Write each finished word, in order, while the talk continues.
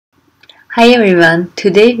Hi everyone,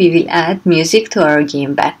 today we will add music to our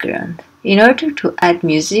game background. In order to add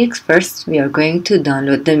music, first we are going to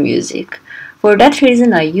download the music. For that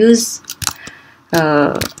reason I use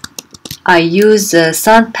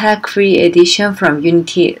Soundpack Free Edition from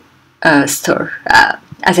Unity store,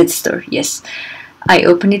 Asset Store, yes. I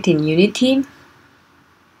open it in Unity.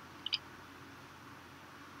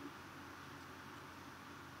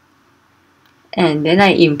 And then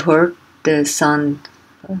I import the sound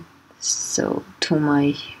to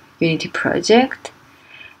my Unity project,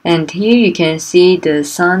 and here you can see the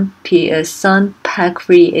Soundpack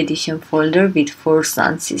Free Edition folder with 4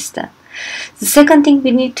 sound system. The second thing we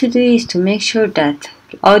need to do is to make sure that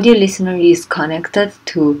audio listener is connected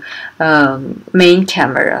to main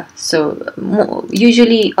camera. So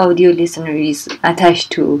usually audio listener is attached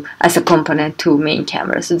to as a component to main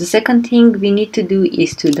camera. So the second thing we need to do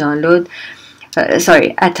is to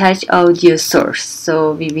attach audio source.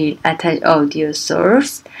 So we will attach audio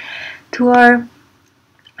source to our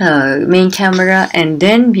main camera, and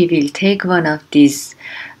then we will take one of these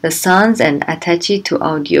sounds and attach it to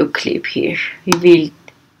audio clip here. We will,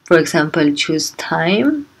 for example, choose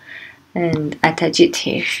time and attach it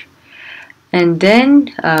here, and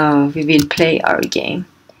then we will play our game.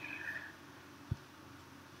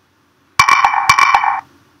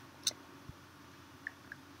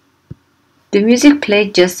 The music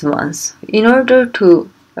played just once. In order to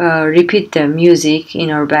repeat the music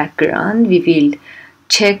in our background, we will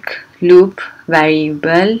check loop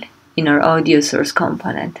variable in our audio source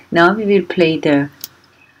component. Now we will play the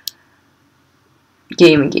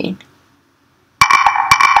game again.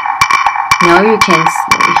 Now you can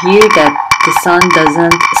hear that the sound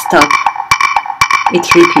doesn't stop, it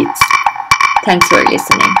repeats. Thanks for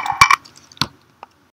listening.